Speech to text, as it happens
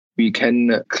we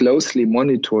can closely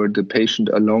monitor the patient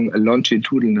along a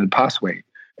longitudinal pathway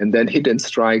and then hit and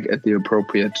strike at the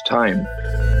appropriate time.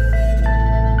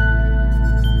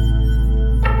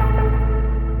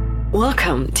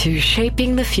 Welcome to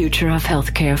Shaping the Future of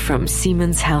Healthcare from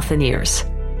Siemens Healthineers,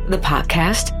 the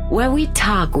podcast where we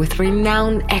talk with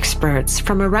renowned experts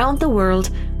from around the world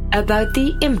about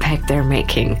the impact they're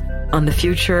making on the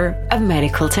future of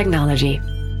medical technology.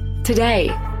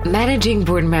 Today, Managing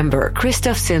Board Member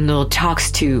Christoph Sindel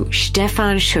talks to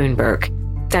Stefan Schönberg,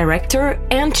 Director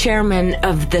and Chairman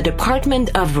of the Department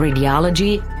of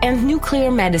Radiology and Nuclear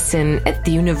Medicine at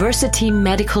the University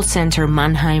Medical Center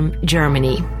Mannheim,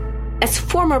 Germany. As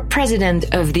former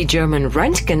president of the German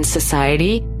Röntgen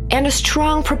Society and a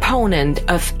strong proponent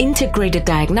of integrated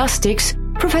diagnostics,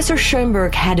 Professor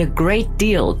Schönberg had a great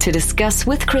deal to discuss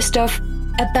with Christoph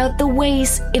about the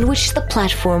ways in which the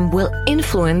platform will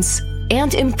influence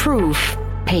and improve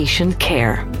patient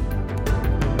care.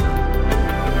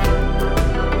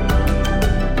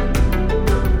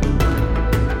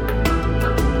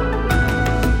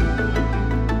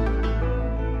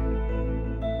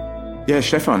 Yeah,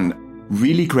 Stefan,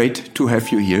 really great to have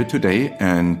you here today.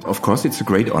 And of course, it's a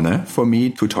great honor for me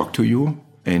to talk to you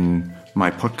in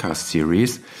my podcast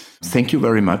series. Thank you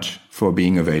very much for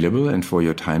being available and for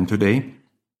your time today.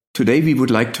 Today, we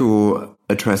would like to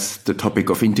address the topic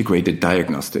of integrated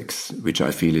diagnostics, which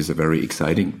I feel is a very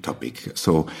exciting topic.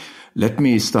 So let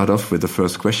me start off with the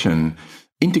first question.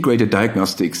 Integrated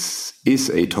diagnostics is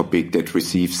a topic that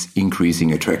receives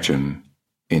increasing attraction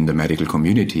in the medical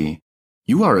community.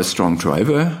 You are a strong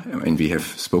driver, and we have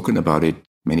spoken about it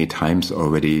many times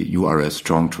already. You are a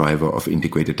strong driver of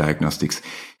integrated diagnostics.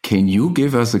 Can you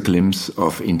give us a glimpse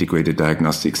of integrated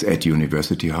diagnostics at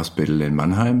University Hospital in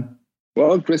Mannheim?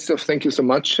 Well, Christoph, thank you so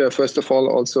much. First of all,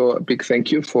 also a big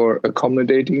thank you for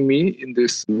accommodating me in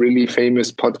this really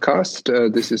famous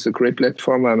podcast. This is a great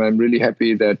platform, and I'm really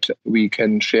happy that we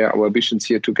can share our visions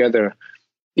here together.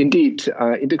 Indeed,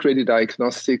 integrated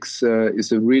diagnostics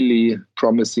is a really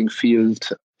promising field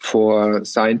for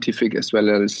scientific as well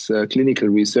as clinical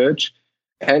research.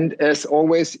 And as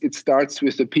always, it starts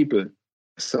with the people.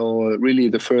 So really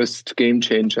the first game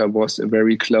changer was a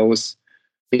very close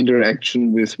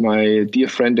interaction with my dear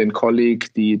friend and colleague,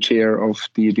 the chair of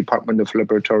the Department of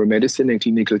Laboratory Medicine and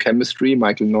Clinical Chemistry,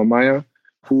 Michael Neumeyer,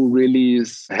 who really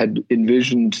had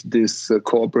envisioned this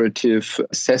cooperative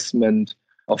assessment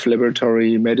of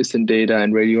laboratory medicine data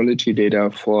and radiology data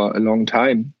for a long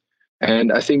time.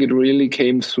 And I think it really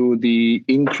came through the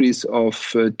increase of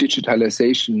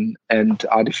digitalization and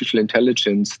artificial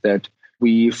intelligence that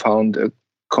we found a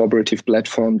cooperative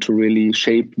platform to really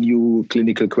shape new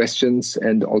clinical questions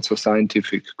and also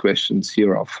scientific questions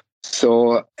hereof.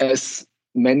 So as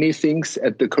many things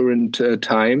at the current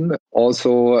time,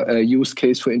 also a use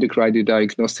case for integrated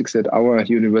diagnostics at our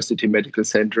University Medical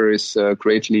Center is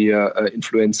greatly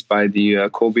influenced by the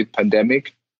COVID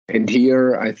pandemic. And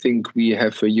here I think we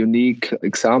have a unique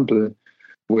example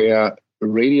where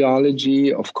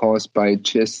radiology, of course, by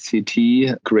chest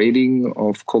CT grading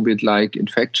of COVID-like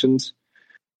infections,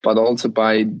 but also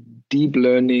by deep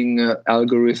learning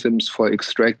algorithms for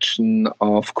extraction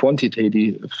of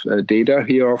quantitative data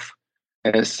hereof,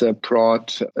 has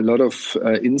brought a lot of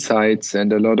insights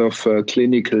and a lot of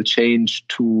clinical change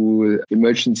to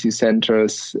emergency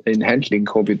centers in handling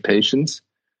COVID patients.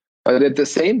 But at the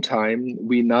same time,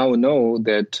 we now know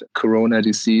that corona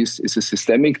disease is a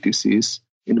systemic disease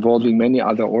involving many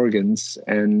other organs.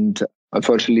 And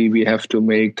unfortunately, we have to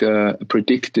make a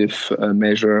predictive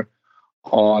measure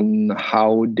on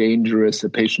how dangerous a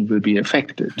patient will be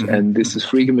affected. Mm-hmm. And this is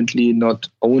frequently not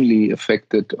only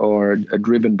affected or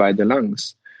driven by the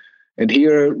lungs. And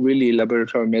here really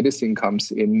laboratory medicine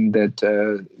comes in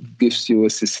that gives you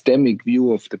a systemic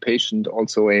view of the patient,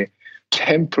 also a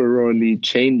temporarily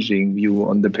changing view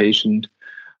on the patient.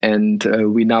 And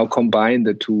we now combine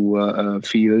the two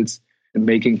fields and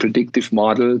making predictive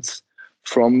models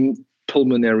from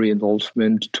pulmonary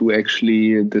involvement to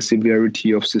actually the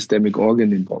severity of systemic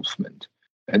organ involvement.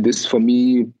 And this, for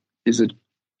me, is a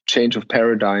change of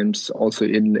paradigms also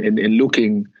in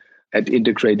looking at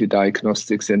integrated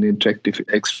diagnostics and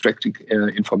extracting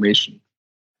information.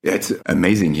 Yeah, it's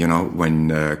amazing. You know, when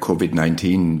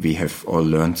COVID-19, we have all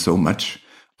learned so much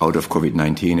out of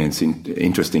COVID-19. And it's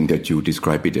interesting that you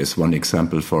describe it as one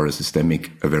example for a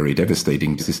very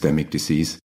devastating systemic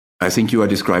disease. I think you are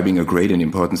describing a great and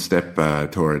important step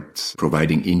towards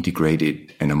providing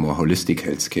integrated and a more holistic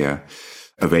healthcare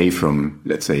away from,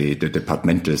 let's say, the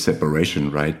departmental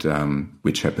separation, right?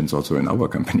 Which happens also in our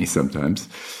company sometimes.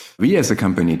 We as a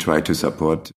company try to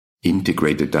support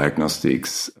integrated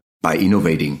diagnostics by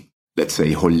innovating let's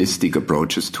say, holistic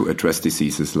approaches to address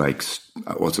diseases like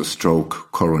also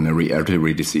stroke, coronary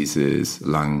artery diseases,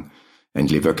 lung and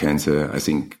liver cancer. I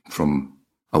think from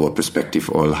our perspective,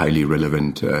 all highly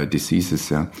relevant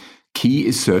diseases. Yeah. Key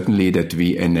is certainly that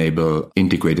we enable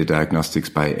integrated diagnostics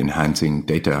by enhancing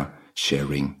data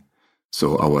sharing.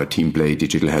 So our TeamPlay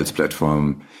digital health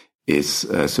platform is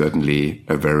certainly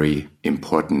a very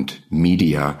important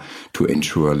media to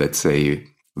ensure, let's say,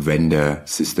 vendor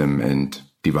system and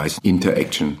device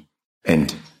interaction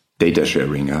and data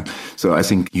sharing. So I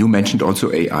think you mentioned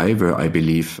also AI, where I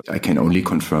believe I can only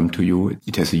confirm to you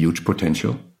it has a huge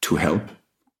potential to help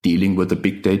dealing with the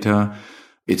big data.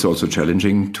 It's also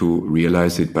challenging to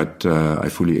realize it, but I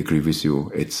fully agree with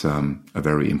you. It's a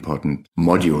very important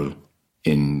module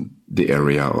in the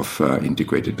area of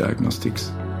integrated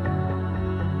diagnostics.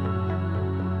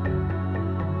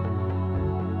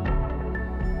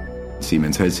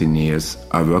 Siemens Healthineers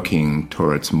are working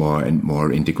towards more and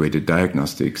more integrated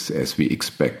diagnostics as we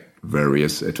expect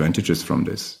various advantages from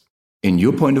this. In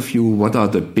your point of view, what are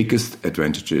the biggest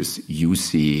advantages you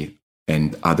see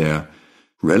and other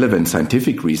relevant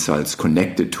scientific results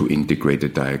connected to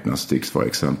integrated diagnostics? For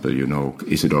example,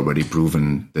 is it already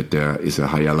proven that there is a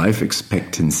higher life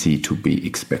expectancy to be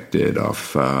expected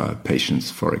of patients,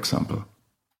 for example?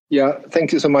 Yeah,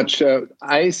 thank you so much.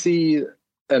 I see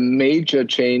a major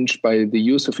change by the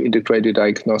use of integrated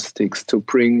diagnostics to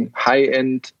bring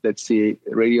high-end, let's say,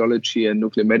 radiology and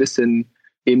nuclear medicine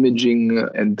imaging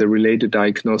and the related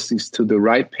diagnostics to the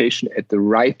right patient at the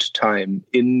right time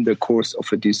in the course of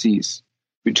a disease,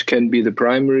 which can be the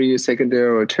primary, secondary,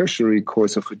 or tertiary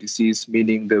course of a disease,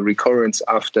 meaning the recurrence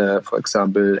after, for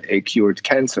example, a cured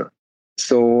cancer.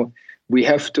 So we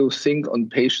have to think on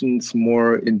patients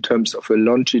more in terms of a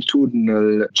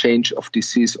longitudinal change of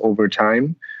disease over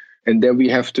time. And then we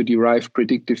have to derive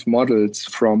predictive models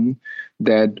from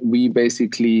that we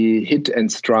basically hit and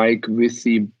strike with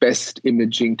the best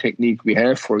imaging technique we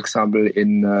have. For example,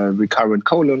 in recurrent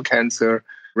colon cancer,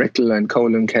 rectal and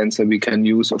colon cancer, we can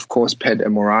use, of course, PET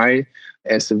MRI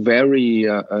as a very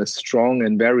strong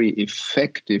and very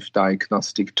effective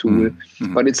diagnostic tool.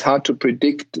 Mm-hmm. But it's hard to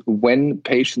predict when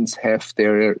patients have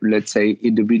their, let's say,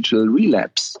 individual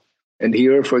relapse. And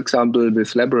here, for example,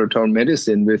 with laboratory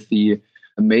medicine, with the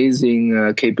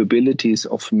amazing capabilities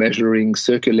of measuring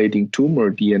circulating tumor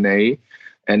DNA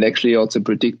and actually also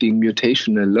predicting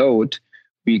mutational load,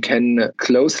 we can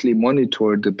closely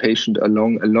monitor the patient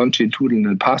along a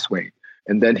longitudinal pathway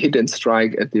and then hit and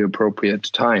strike at the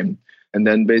appropriate time. And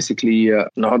then basically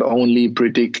not only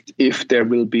predict if there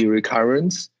will be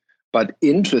recurrence, but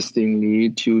interestingly,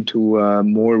 due to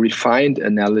more refined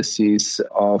analysis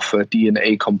of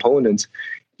DNA components,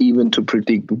 even to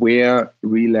predict where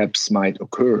relapse might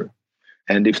occur.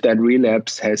 And if that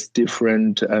relapse has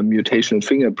different mutational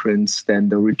fingerprints than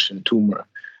the original tumor.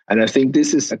 And I think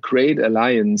this is a great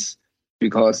alliance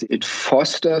because it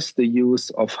fosters the use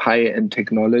of high-end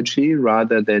technology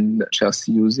rather than just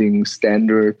using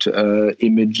standard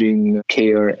imaging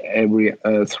care every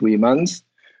 3 months.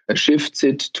 It shifts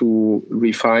it to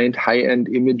refined high-end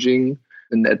imaging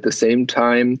and at the same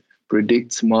time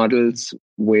predicts models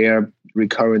where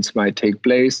recurrence might take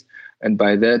place. And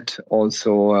by that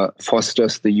also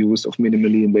fosters the use of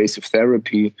minimally invasive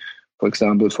therapy, for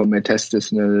example, for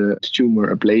metastatic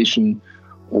tumor ablation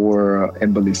or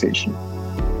embolization.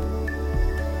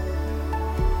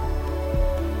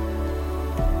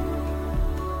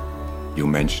 You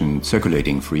mentioned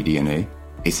circulating free DNA.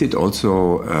 Is it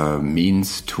also a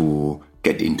means to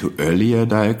get into earlier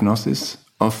diagnosis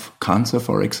of cancer,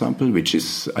 for example, which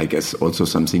is, I guess, also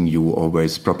something you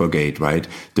always propagate, right?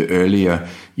 The earlier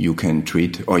you can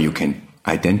treat or you can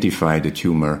identify the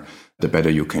tumor, the better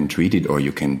you can treat it, or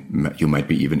you might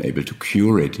be even able to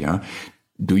cure it. Yeah.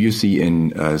 Do you see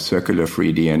in circular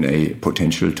free DNA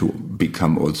potential to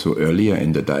become also earlier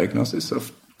in the diagnosis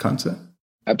of cancer?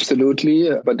 Absolutely,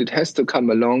 but it has to come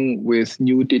along with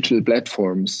new digital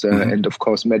platforms and, of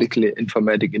course, medical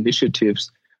informatic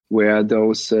initiatives where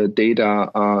those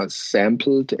data are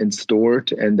sampled and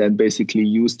stored and then basically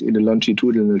used in a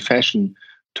longitudinal fashion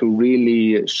to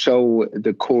really show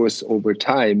the course over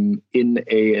time in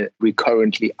a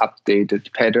recurrently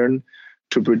updated pattern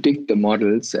to predict the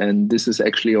models. And this is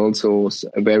actually also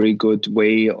a very good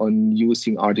way on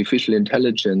using artificial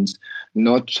intelligence,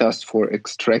 not just for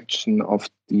extraction of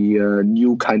the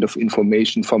new kind of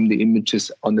information from the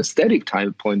images on a static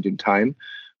time point in time,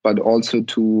 but also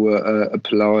to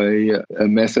apply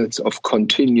methods of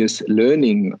continuous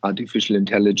learning artificial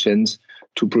intelligence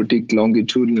to predict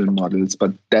longitudinal models.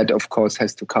 But that, of course,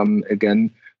 has to come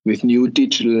again with new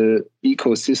digital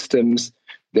ecosystems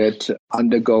that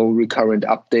undergo recurrent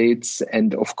updates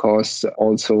and, of course,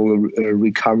 also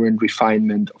recurrent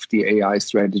refinement of the AI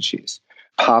strategies,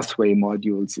 pathway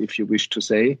modules, if you wish to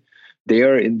say.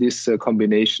 There, in this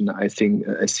combination, I think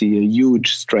I see a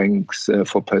huge strength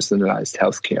for personalized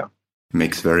healthcare.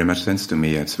 Makes very much sense to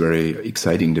me. It's very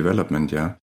exciting development,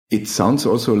 yeah. It sounds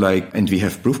also like, and we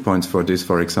have proof points for this,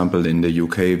 for example, in the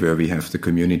UK, where we have the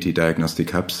community diagnostic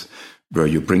hubs, where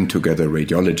you bring together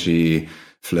radiology,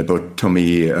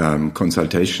 phlebotomy,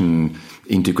 consultation,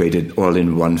 integrated all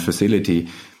in one facility.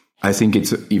 I think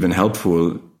it's even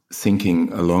helpful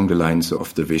thinking along the lines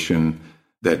of the vision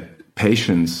that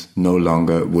patients no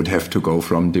longer would have to go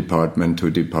from department to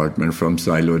department, from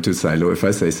silo to silo, if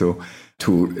I say so,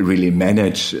 to really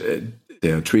manage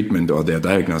their treatment or their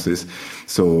diagnosis.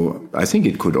 So I think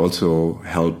it could also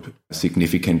help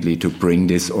significantly to bring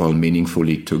this all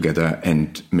meaningfully together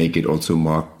and make it also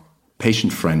more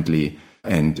patient-friendly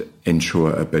and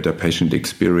ensure a better patient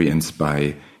experience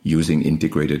by using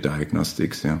integrated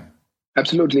diagnostics. Yeah,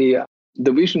 absolutely.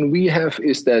 The vision we have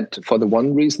is that for the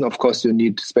one reason, of course, you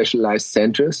need specialized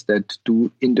centers that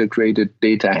do integrated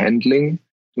data handling.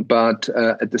 But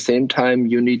at the same time,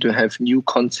 you need to have new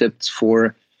concepts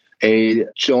for a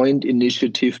joint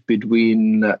initiative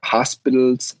between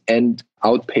hospitals and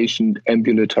outpatient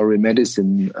ambulatory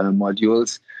medicine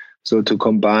modules. So to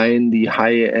combine the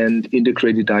high-end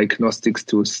integrated diagnostics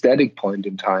to a static point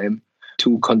in time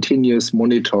to continuous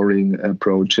monitoring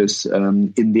approaches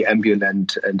in the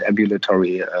ambulant and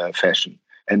ambulatory fashion.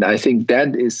 And I think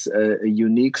that is a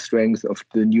unique strength of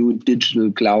the new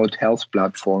digital cloud health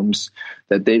platforms,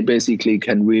 that they basically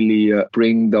can really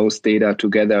bring those data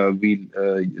together. We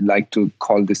like to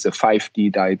call this a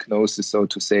 5D diagnosis, so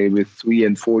to say, with 3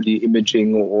 and 4D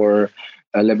imaging or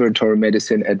laboratory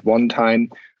medicine at one time,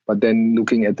 but then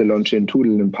looking at the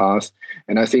longitudinal path.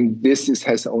 And I think this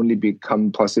has only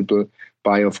become possible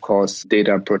by, of course,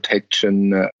 data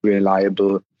protection,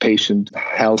 reliable patient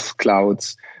health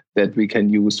clouds that we can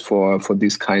use for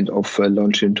this kind of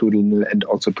longitudinal and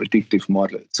also predictive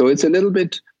model. So it's a little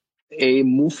bit a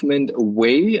movement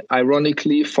away,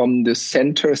 ironically, from the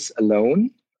centers alone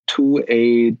to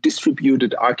a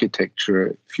distributed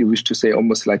architecture, if you wish to say,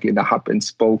 almost like in a hub and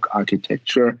spoke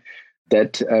architecture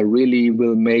that really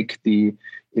will make in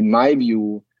my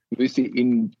view, with the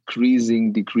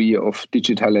increasing degree of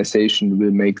digitalization,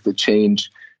 will make the change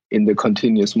in the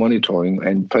continuous monitoring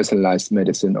and personalized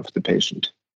medicine of the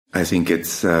patient. I think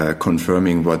it's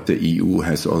confirming what the EU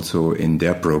has also in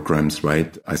their programs,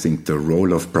 right? I think the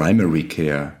role of primary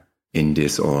care in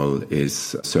this all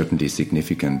is certainly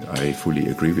significant. I fully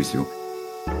agree with you.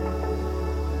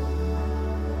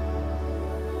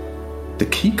 The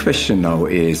key question now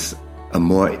is a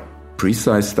more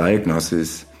precise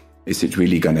diagnosis. Is it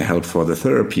really going to help for the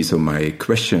therapy? So my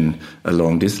question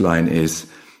along this line is,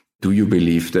 do you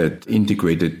believe that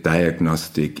integrated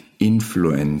diagnostic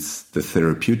influence the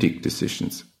therapeutic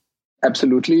decisions?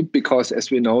 Absolutely, because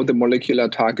as we know, the molecular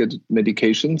targeted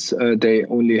medications, they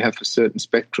only have a certain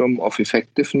spectrum of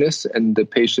effectiveness, and the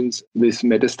patients with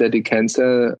metastatic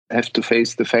cancer have to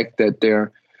face the fact that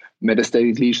their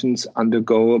metastatic lesions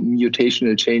undergo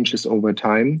mutational changes over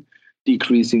time,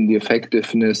 decreasing the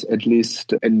effectiveness at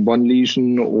least in one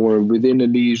lesion or within a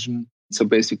lesion. So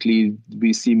basically,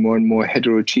 we see more and more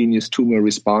heterogeneous tumor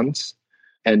response.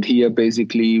 And here,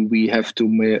 basically, we have to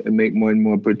make more and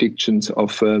more predictions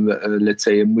of, let's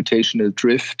say, a mutational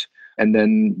drift, and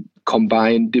then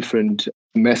combine different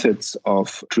methods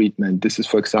of treatment. This is,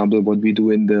 for example, what we do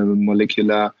in the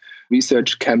molecular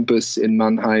research campus in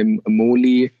Mannheim,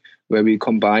 MOLI, where we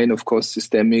combine, of course,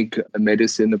 systemic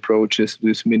medicine approaches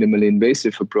with minimally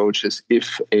invasive approaches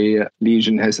if a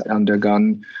lesion has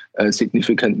undergone a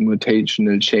significant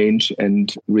mutational change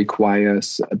and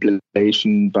requires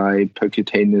ablation by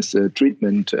percutaneous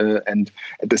treatment. And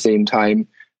at the same time,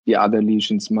 the other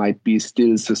lesions might be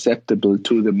still susceptible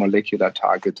to the molecular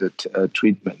targeted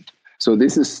treatment. So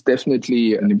this is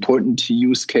definitely an important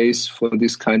use case for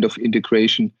this kind of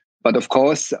integration. But of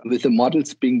course, with the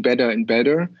models being better and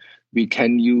better, we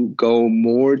can go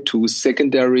more to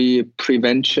secondary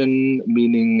prevention,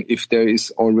 meaning if there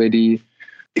is already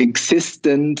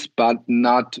existent but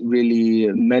not really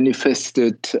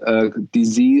manifested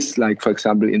disease, like, for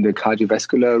example, in the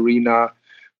cardiovascular arena,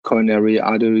 coronary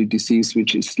artery disease,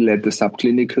 which is still at the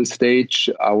subclinical stage.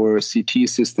 Our CT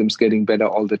system's getting better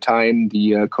all the time.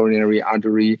 The coronary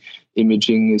artery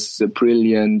imaging is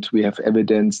brilliant. We have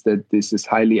evidence that this is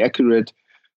highly accurate,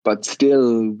 but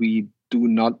still we do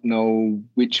not know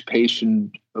which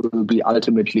patient will be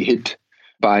ultimately hit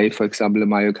by, for example, a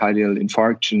myocardial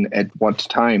infarction at what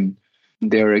time.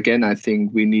 There again, I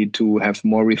think we need to have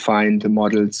more refined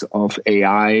models of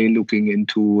AI looking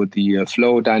into the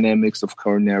flow dynamics of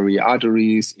coronary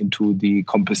arteries, into the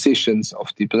compositions of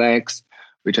the plaques,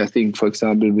 which I think, for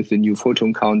example, with the new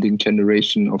photon counting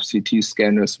generation of CT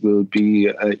scanners will be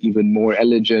even more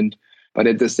elegant. But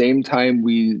at the same time,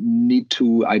 we need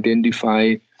to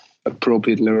identify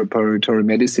appropriate laboratory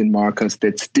medicine markers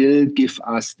that still give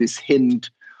us this hint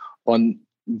on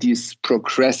this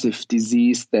progressive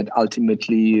disease that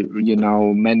ultimately,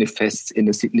 manifests in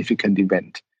a significant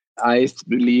event. I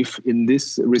believe in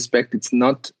this respect, it's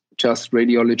not just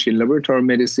radiology and laboratory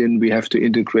medicine. We have to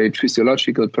integrate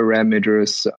physiological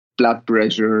parameters, blood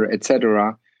pressure,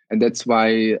 etc. And that's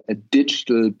why a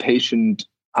digital patient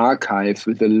archive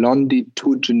with a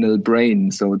longitudinal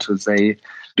brain, so to say,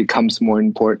 becomes more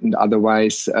important.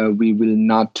 Otherwise, we will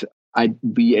not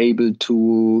be able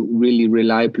to really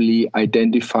reliably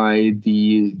identify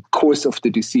the course of the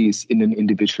disease in an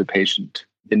individual patient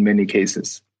in many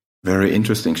cases. Very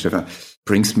interesting, Stefan.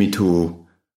 Brings me to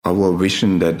our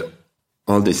vision that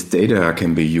all this data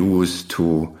can be used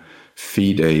to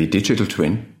feed a digital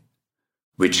twin,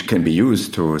 which can be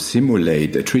used to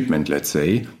simulate a treatment, let's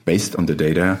say, based on the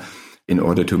data, in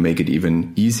order to make it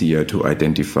even easier to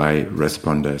identify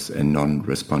responders and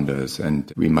non-responders.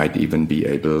 And we might even be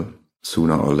able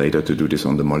sooner or later to do this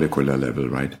on the molecular level,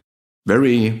 right?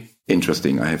 Very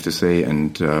interesting, I have to say,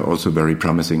 and also very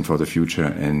promising for the future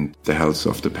and the health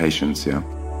of the patients, yeah.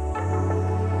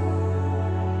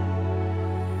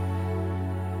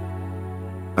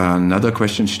 Another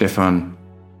question, Stefan.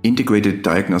 Integrated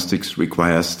diagnostics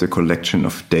requires the collection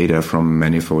of data from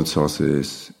manifold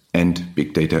sources and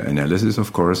big data analysis,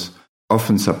 of course,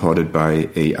 often supported by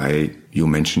AI. You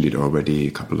mentioned it already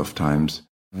a couple of times.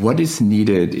 What is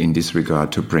needed in this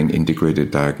regard to bring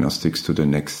integrated diagnostics to the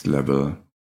next level?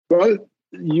 Well,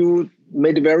 you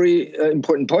made a very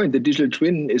important point. The digital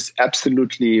twin is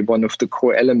absolutely one of the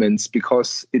core elements,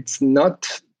 because it's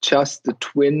not just the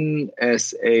twin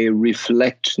as a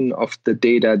reflection of the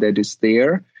data that is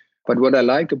there. But what I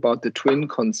like about the twin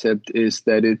concept is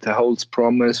that it holds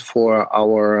promise for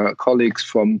our colleagues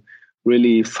from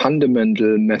really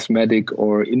fundamental mathematics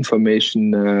or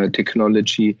information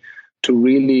technology to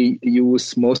really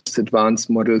use most advanced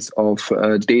models of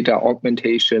data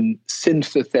augmentation,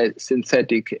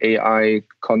 synthetic AI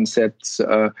concepts,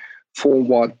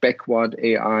 forward, backward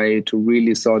AI, to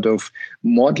really sort of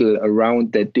model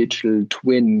around that digital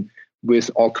twin with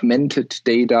augmented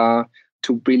data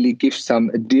to really give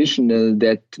some additional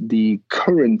that the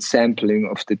current sampling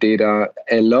of the data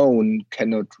alone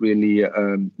cannot really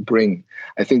bring.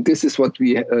 I think this is what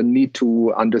we need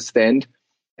to understand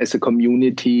as a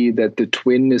community, that the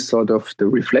twin is sort of the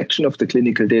reflection of the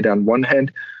clinical data on one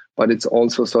hand, but it's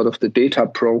also sort of the data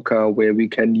broker where we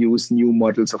can use new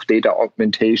models of data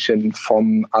augmentation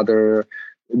from other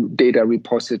data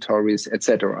repositories,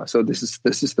 etc. So this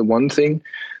is the one thing.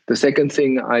 The second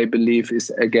thing I believe is,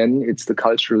 again, it's the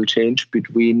cultural change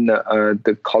between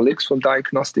the colleagues from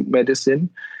diagnostic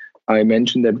medicine. I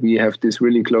mentioned that we have this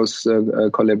really close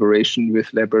collaboration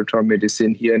with laboratory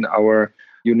medicine here in our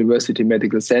University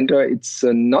Medical Center. It's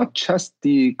not just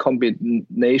the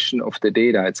combination of the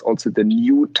data, it's also the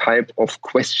new type of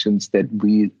questions that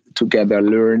we together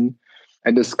learn.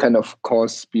 And this can, of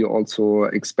course, be also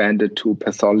expanded to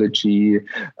pathology,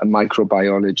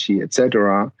 microbiology,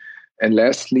 etc. And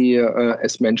lastly,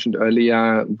 as mentioned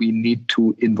earlier, we need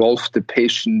to involve the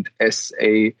patient as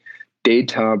a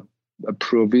data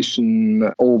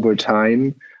provision over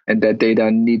time. And that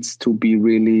data needs to be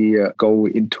really go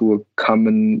into a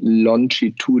common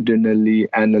longitudinally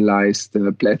analyzed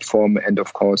platform, and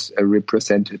of course a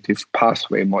representative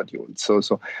pathway module.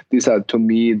 So these are, to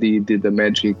me, the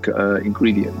magic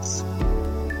ingredients.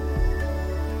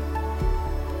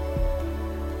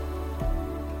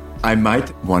 I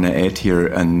might want to add here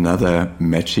another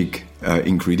magic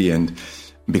ingredient,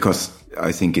 because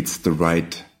I think it's the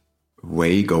right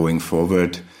way going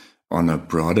forward. On a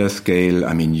broader scale,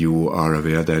 I mean, you are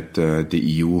aware that the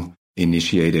EU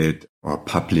initiated or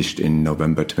published in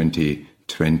November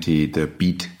 2020 the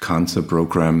Beat Cancer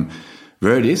Program,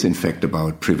 where it is in fact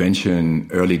about prevention,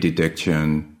 early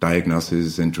detection,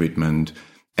 diagnosis and treatment,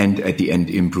 and at the end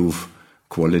improve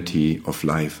quality of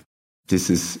life. This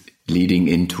is leading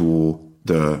into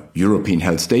the European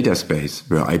health data space,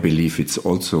 where I believe it's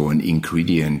also an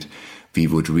ingredient we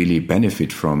would really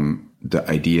benefit from. The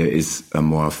idea is a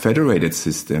more federated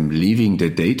system, leaving the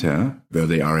data where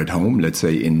they are at home, let's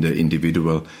say in the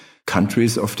individual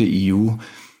countries of the EU,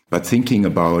 but thinking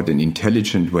about an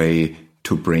intelligent way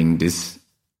to bring this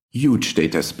huge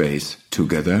data space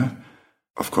together.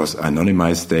 of course,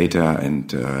 anonymize data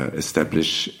and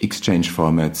establish exchange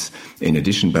formats in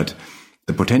addition. But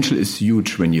the potential is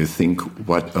huge when you think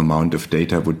what amount of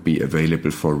data would be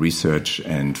available for research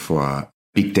and for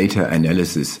big data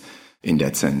analysis in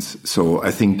that sense. So I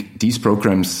think these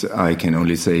programs, I can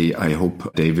only say, I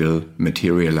hope they will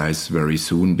materialize very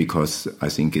soon, because I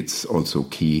think it's also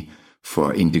key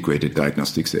for integrated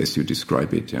diagnostics as you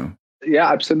describe it.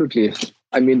 Yeah, absolutely.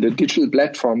 I mean, the digital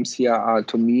platforms here are,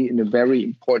 to me, in a very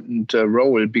important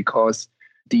role, because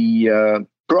the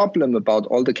problem about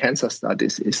all the cancer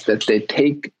studies is that they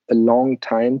take a long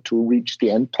time to reach the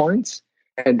endpoints,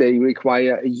 and they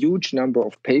require a huge number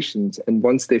of patients. And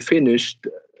once they're finished,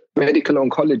 medical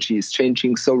oncology is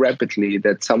changing so rapidly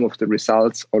that some of the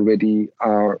results already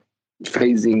are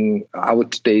facing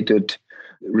outdated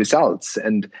results.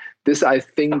 And this, I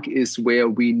think, is where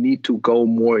we need to go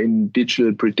more in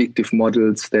digital predictive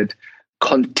models that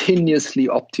continuously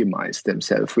optimize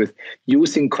themselves with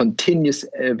using continuous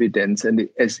evidence, and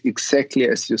exactly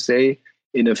as you say,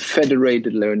 in a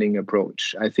federated learning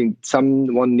approach. I think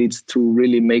someone needs to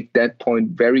really make that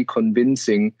point very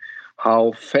convincing,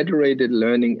 how federated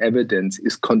learning evidence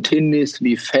is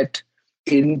continuously fed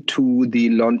into the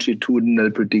longitudinal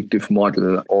predictive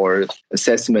model or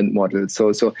assessment model.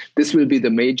 So this will be the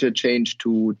major change,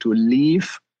 to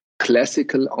leave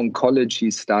classical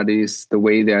oncology studies the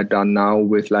way they are done now,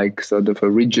 with like sort of a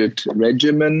rigid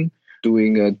regimen,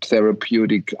 doing a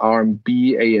therapeutic arm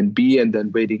B, A, and B, and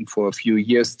then waiting for a few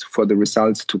years for the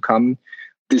results to come.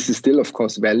 This is still, of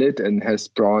course, valid and has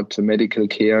brought medical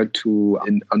care to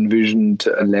envisioned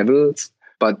levels.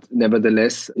 But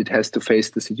nevertheless, it has to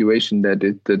face the situation that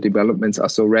the developments are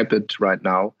so rapid right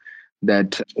now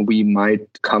that we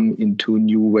might come into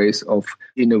new ways of,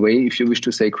 in a way, if you wish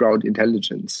to say, crowd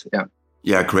intelligence.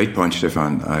 Yeah, great point,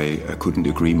 Stefan. I couldn't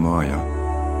agree more.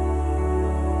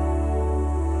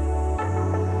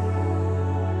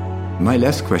 My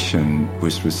last question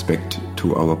with respect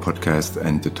to our podcast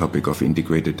and the topic of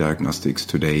integrated diagnostics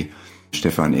today,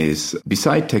 Stefan, is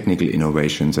beside technical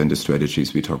innovations and the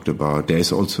strategies we talked about, there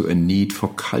is also a need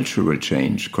for cultural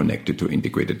change connected to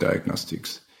integrated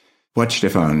diagnostics. What,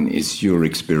 Stefan, is your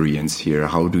experience here?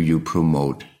 How do you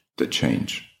promote the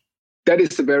change? That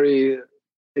is a very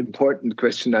important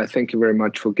question. I thank you very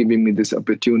much for giving me this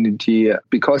opportunity,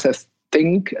 because I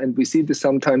think, and we see this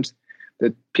sometimes,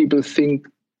 that people think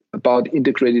about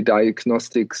integrated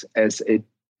diagnostics as a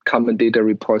common data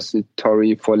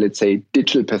repository for, let's say,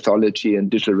 digital pathology and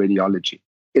digital radiology.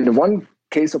 In one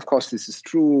case, of course, this is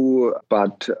true,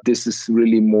 but this is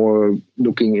really more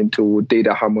looking into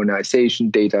data harmonization,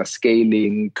 data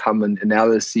scaling, common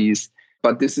analyses.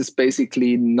 But this is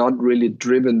basically not really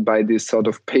driven by this sort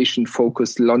of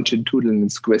patient-focused longitudinal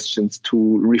questions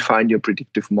to refine your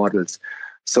predictive models.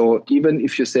 So even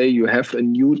if you say you have a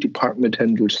new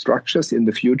departmental structures in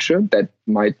the future, that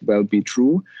might well be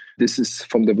true. This is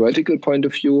from the vertical point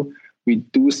of view. We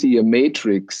do see a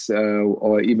matrix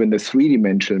or even a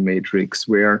three-dimensional matrix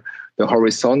where the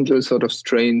horizontal sort of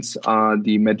strains are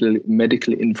the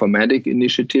medical informatic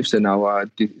initiatives and our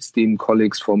esteemed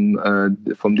colleagues from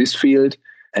this field.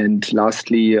 And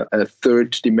lastly, a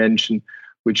third dimension,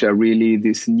 which are really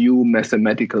these new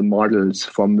mathematical models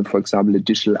from, for example, a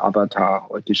digital avatar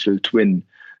or digital twin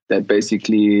that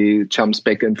basically jumps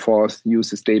back and forth,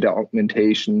 uses data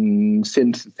augmentation,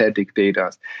 synthetic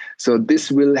data. So this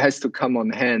has to come on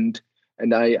hand.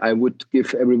 And I would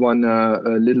give everyone a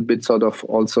little bit sort of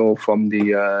also from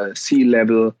the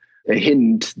C-level a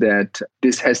hint that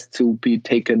this has to be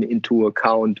taken into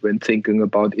account when thinking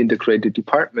about integrated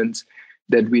departments,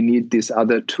 that we need these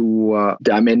other two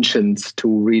dimensions to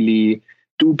really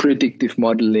do predictive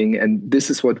modeling. And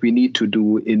this is what we need to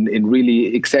do in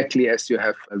really exactly as you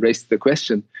have raised the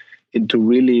question, into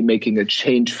really making a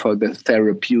change for the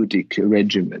therapeutic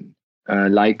regimen,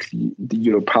 like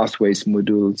your pathways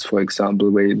modules, for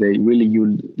example, where they really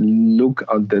you look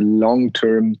at the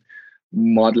long-term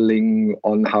modeling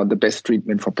on how the best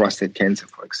treatment for prostate cancer,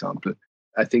 for example.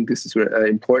 I think this is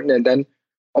important. And then,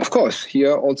 of course,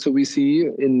 here also we see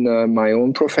in my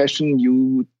own profession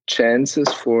new chances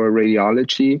for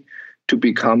radiology to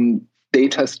become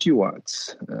data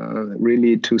stewards,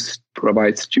 really to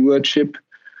provide stewardship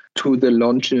to the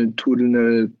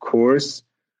longitudinal course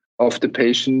of the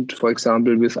patient, for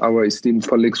example, with our esteemed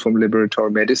colleagues from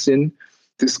laboratory medicine.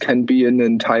 This can be an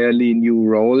entirely new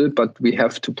role, but we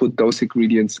have to put those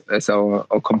ingredients as our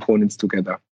components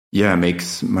together. Yeah,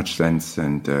 makes much sense,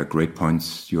 and great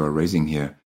points you are raising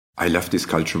here. I love this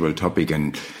cultural topic,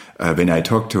 and when I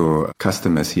talk to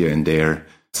customers here and there,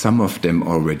 some of them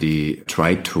already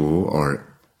try to or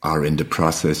are in the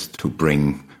process to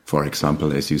bring, for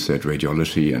example, as you said,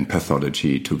 radiology and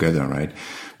pathology together, right?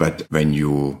 But when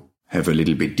you have a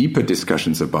little bit deeper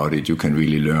discussions about it, you can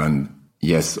really learn,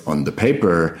 yes, on the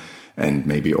paper and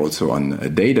maybe also on a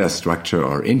data structure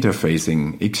or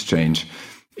interfacing exchange.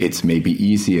 It's maybe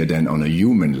easier than on a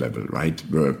human level, right?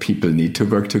 Where people need to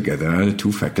work together,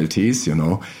 two faculties,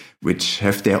 which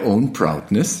have their own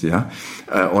proudness,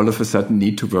 all of a sudden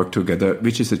need to work together,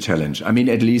 which is a challenge. I mean,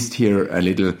 at least here a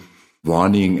little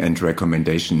warning and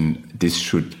recommendation. This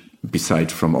should,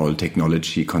 beside from all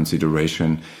technology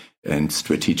consideration and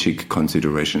strategic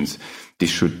considerations,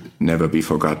 this should never be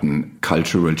forgotten.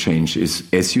 Cultural change is,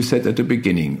 as you said at the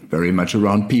beginning, very much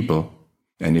around people.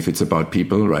 And if it's about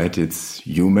people, right, it's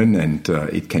human and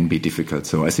it can be difficult.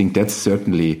 So I think that's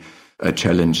certainly a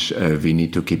challenge we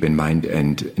need to keep in mind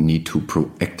and need to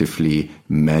proactively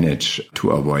manage to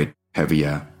avoid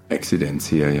heavier accidents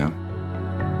here, yeah.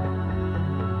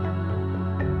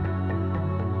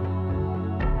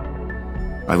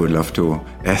 I would love to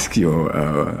ask you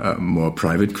a more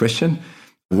private question.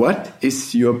 What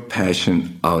is your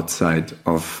passion outside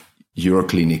of your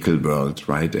clinical world,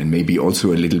 right? And maybe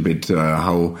also a little bit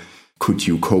how could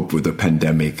you cope with the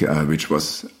pandemic,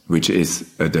 which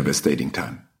is a devastating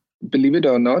time? Believe it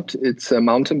or not, it's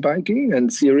mountain biking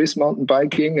and serious mountain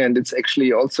biking. And it's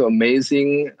actually also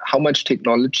amazing how much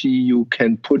technology you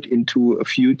can put into a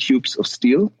few tubes of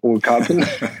steel or carbon.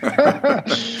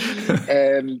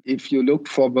 And if you look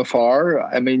from afar,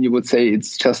 I mean, you would say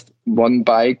it's just one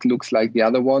bike looks like the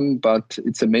other one, but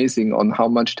it's amazing on how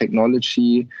much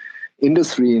technology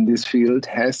industry in this field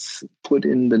has put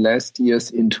in the last years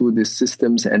into these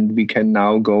systems. And we can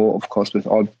now go, of course, with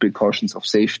all precautions of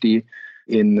safety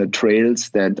in trails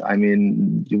that, I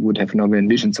mean, you would have never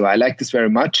envisioned. So I like this very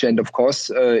much. And of course,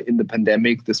 in the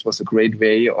pandemic, this was a great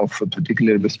way of,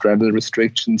 particularly with travel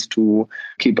restrictions, to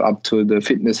keep up to the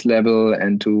fitness level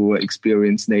and to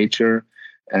experience nature,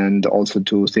 and also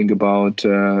to think about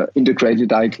integrated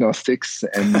diagnostics.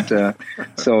 And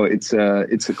so it's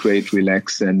a great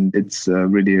relax, and it's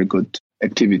really a good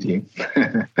activity.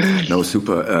 No,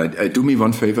 super. Do me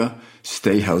one favor.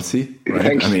 Stay healthy.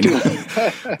 Right? Thank you.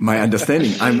 My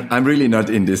understanding, I'm really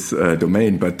not in this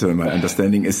domain, but my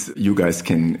understanding is you guys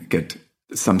can get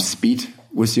some speed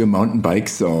with your mountain bike.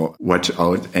 So watch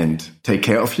out and take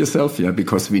care of yourself,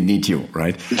 because we need you,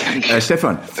 right?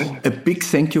 Stefan, a big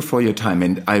thank you for your time.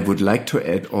 And I would like to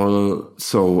add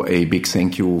also a big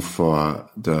thank you for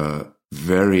the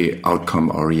very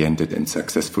outcome-oriented and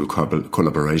successful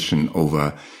collaboration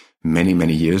over many,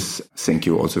 many years. Thank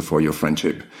you also for your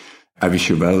friendship. I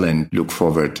wish you well and look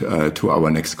forward to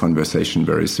our next conversation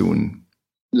very soon.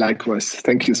 Likewise.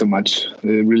 Thank you so much. I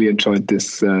really enjoyed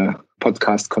this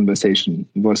podcast conversation.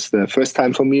 It was the first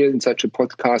time for me in such a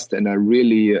podcast, and I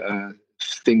really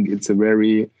think it's a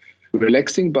very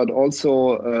relaxing but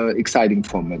also exciting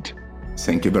format.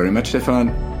 Thank you very much, Stefan.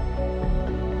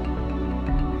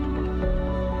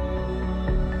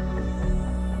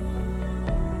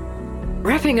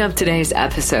 Wrapping up today's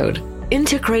episode,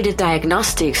 Integrated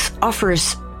Diagnostics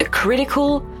offers a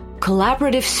critical,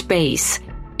 collaborative space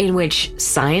in which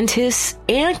scientists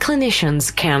and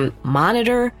clinicians can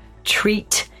monitor,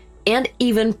 treat, and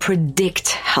even predict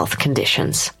health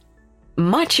conditions.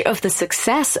 Much of the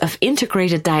success of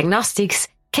integrated diagnostics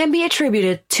can be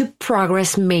attributed to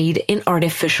progress made in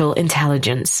artificial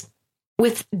intelligence.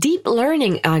 With deep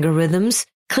learning algorithms,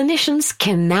 clinicians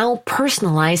can now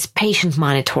personalize patient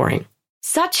monitoring.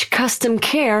 Such custom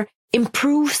care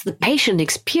improves the patient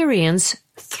experience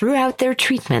throughout their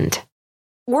treatment.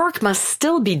 Work must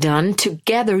still be done to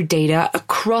gather data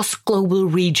across global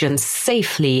regions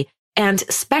safely, and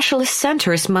specialist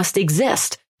centers must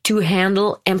exist to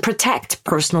handle and protect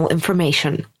personal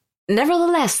information.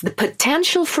 Nevertheless, the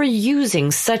potential for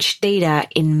using such data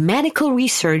in medical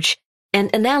research and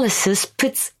analysis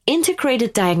puts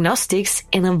integrated diagnostics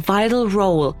in a vital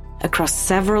role across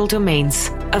several domains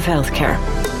of healthcare.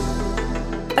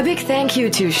 A big thank you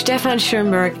to Stefan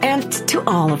Schönberg and to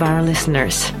all of our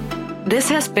listeners. This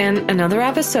has been another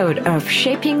episode of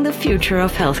Shaping the Future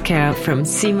of Healthcare from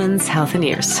Siemens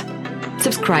Healthineers.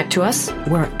 Subscribe to us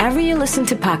wherever you listen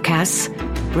to podcasts,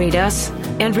 rate us,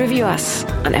 and review us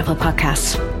on Apple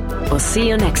Podcasts. We'll see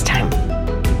you next time.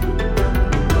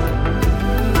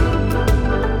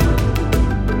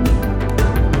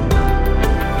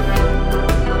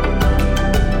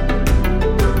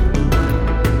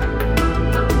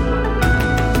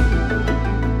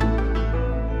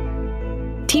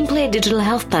 TeamPlay Digital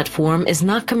Health Platform is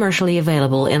not commercially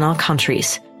available in all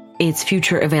countries. Its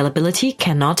future availability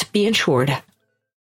cannot be ensured.